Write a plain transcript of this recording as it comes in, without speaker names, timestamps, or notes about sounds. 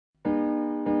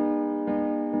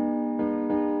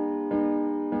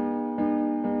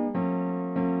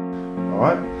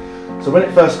Alright, so when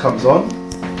it first comes on,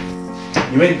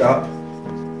 you end up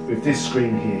with this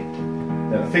screen here.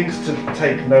 Now the things to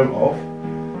take note of,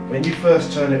 when you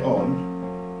first turn it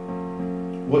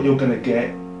on, what you're going to get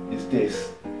is this,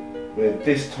 where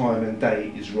this time and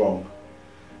date is wrong.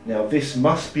 Now this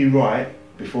must be right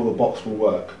before the box will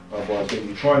work, otherwise when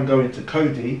you try and go into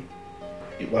Kodi,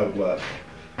 it won't work.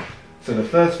 So the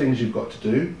first things you've got to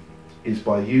do is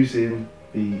by using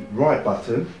the right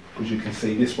button, because you can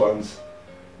see this one's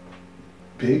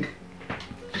big,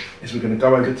 is we're going to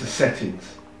go over to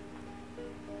settings.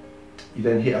 You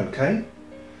then hit OK.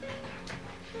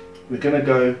 We're going to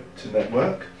go to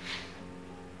network.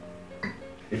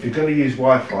 If you're going to use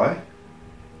Wi-Fi,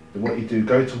 then what you do,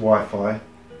 go to Wi-Fi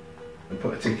and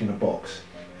put a tick in the box.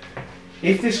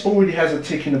 If this already has a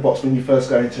tick in the box when you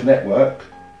first go into network,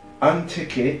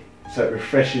 untick it so it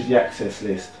refreshes the access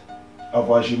list.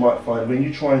 Otherwise you might find when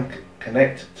you try and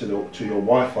connect to your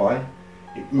Wi-Fi,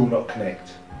 it will not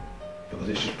connect because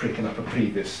it's just picking up a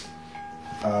previous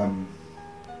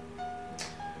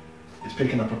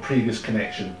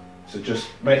connection. So just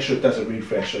make sure it doesn't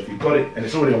refresh. So if you've got it and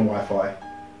it's already on Wi-Fi,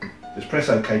 just press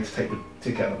OK to take the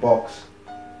tick out of the box.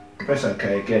 Press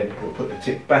OK again, we'll put the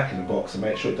tick back in the box and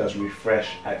make sure it does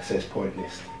refresh access point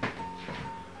list.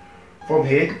 From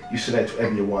here, you select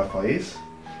whatever your Wi-Fi is.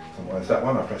 Otherwise that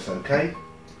one, I press OK.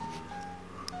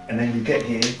 And then you get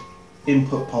here,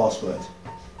 input password.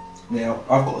 Now,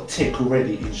 I've got a tick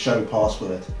already in show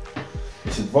password.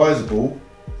 It's advisable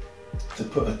to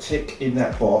put a tick in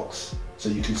that box so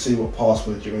you can see what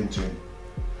password you're entering.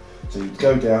 So you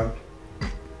go down,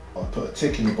 I'll put a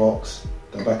tick in the box,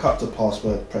 go back up to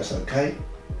password, press OK. And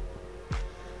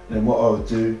then what I would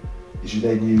do is you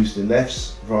then use the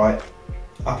lefts, right,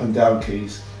 up and down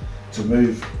keys to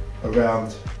move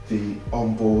around the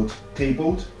onboard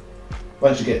keyboard.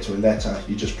 Once you get to a letter,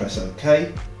 you just press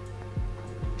OK,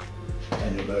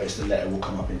 and you'll notice the letter will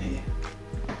come up in here.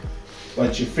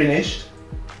 Once you're finished,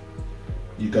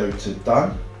 you go to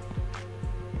done,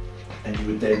 and you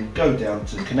would then go down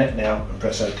to connect now and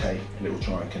press OK, and it will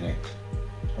try and connect.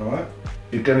 Alright?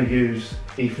 If you're going to use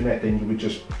Ethernet, then you would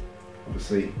just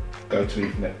obviously go to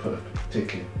Ethernet, put a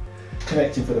tick in.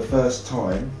 Connecting for the first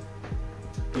time,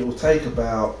 it will take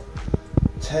about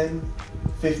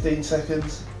 10-15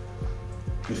 seconds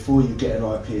before you get an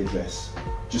IP address.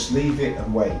 Just leave it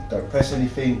and wait. Don't press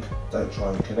anything, don't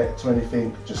try and connect to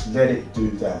anything, just let it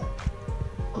do that.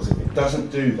 Because if it doesn't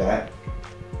do that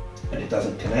and it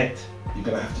doesn't connect, you're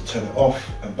going to have to turn it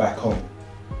off and back on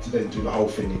to then do the whole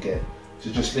thing again. So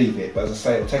just leave it. But as I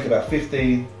say, it'll take about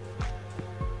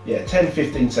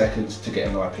 10-15 seconds to get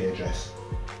an IP address.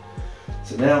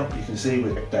 So now you can see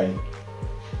we're done.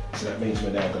 So that means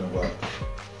we're now going to work.